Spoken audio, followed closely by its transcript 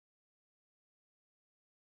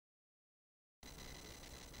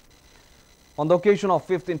On the occasion of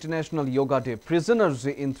 5th International Yoga Day, prisoners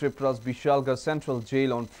in Tripura's Bishalgarh Central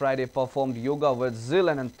Jail on Friday performed yoga with zeal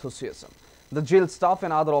and enthusiasm. The jail staff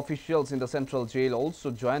and other officials in the Central Jail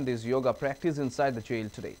also joined this yoga practice inside the jail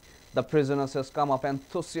today. The prisoners has come up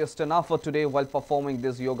enthusiastic enough for today while performing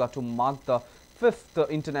this yoga to mark the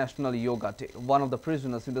 5th International Yoga Day. One of the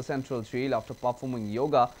prisoners in the Central Jail, after performing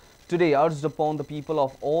yoga today, urged upon the people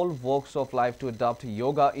of all walks of life to adopt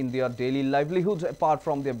yoga in their daily livelihood apart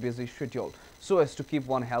from their busy schedule, so as to keep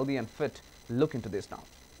one healthy and fit. Look into this now.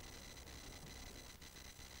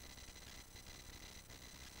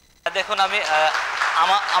 দেখুন আমি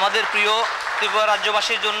আমাদের প্রিয় ত্রিপুরা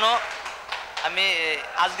রাজ্যবাসীর জন্য আমি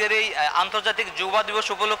আজকের এই আন্তর্জাতিক যুব দিবস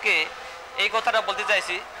উপলক্ষে এই কথাটা বলতে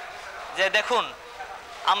চাইছি যে দেখুন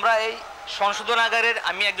আমরা এই সংশোধনাগারের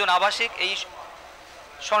আমি একজন আবাসিক এই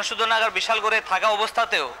সংশোধনাগার বিশালগড়ে থাকা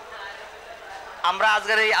অবস্থাতেও আমরা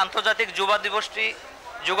আজকের এই আন্তর্জাতিক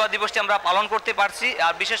যুব দিবসটি আমরা পালন করতে পারছি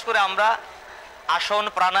আর বিশেষ করে আমরা আসন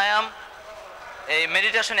প্রাণায়াম এই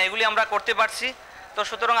মেডিটেশন এগুলি আমরা করতে পারছি তো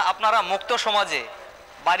সুতরাং আপনারা মুক্ত সমাজে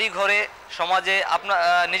বাড়ি ঘরে সমাজে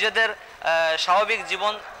নিজেদের স্বাভাবিক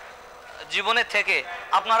জীবনে থেকে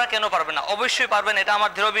আপনারা কেন পারবেন না অবশ্যই পারবেন এটা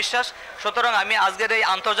আমার দৃঢ় বিশ্বাস সুতরাং আমি আজকের এই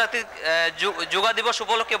আন্তর্জাতিক যোগা দিবস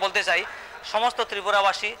উপলক্ষে বলতে চাই সমস্ত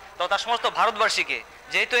ত্রিপুরাবাসী তথা সমস্ত ভারতবাসীকে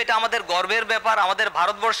যেহেতু এটা আমাদের গর্বের ব্যাপার আমাদের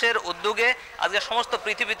ভারতবর্ষের উদ্যোগে আজকে সমস্ত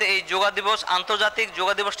পৃথিবীতে এই যোগা দিবস আন্তর্জাতিক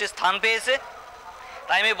যোগা দিবসটি স্থান পেয়েছে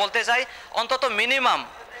তাই আমি বলতে চাই অন্তত মিনিমাম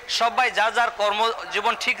সবাই যার যার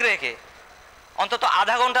কর্মজীবন ঠিক রেখে অন্তত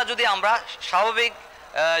আধা ঘন্টা যদি আমরা স্বাভাবিক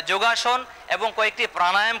যোগাসন এবং কয়েকটি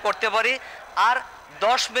প্রাণায়াম করতে পারি আর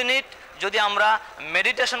 10 মিনিট যদি আমরা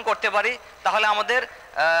মেডিটেশন করতে পারি তাহলে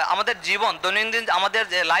আমাদের জীবন দৈনন্দিন আমাদের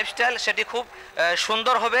যে লাইফস্টাইল সেটি খুব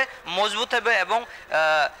সুন্দর হবে মজবুত হবে এবং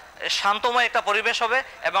শান্তময় একটা পরিবেশ হবে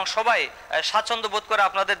এবং সবাই স্বাচ্ছন্দ্য বোধ করে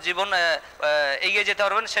আপনাদের জীবন এগিয়ে যেতে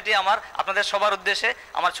পারবেন সেটি আমার আপনাদের সবার উদ্দেশ্যে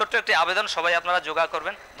আমার ছোট্ট একটি আবেদন সবাই আপনারা যোগা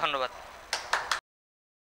করবেন ধন্যবাদ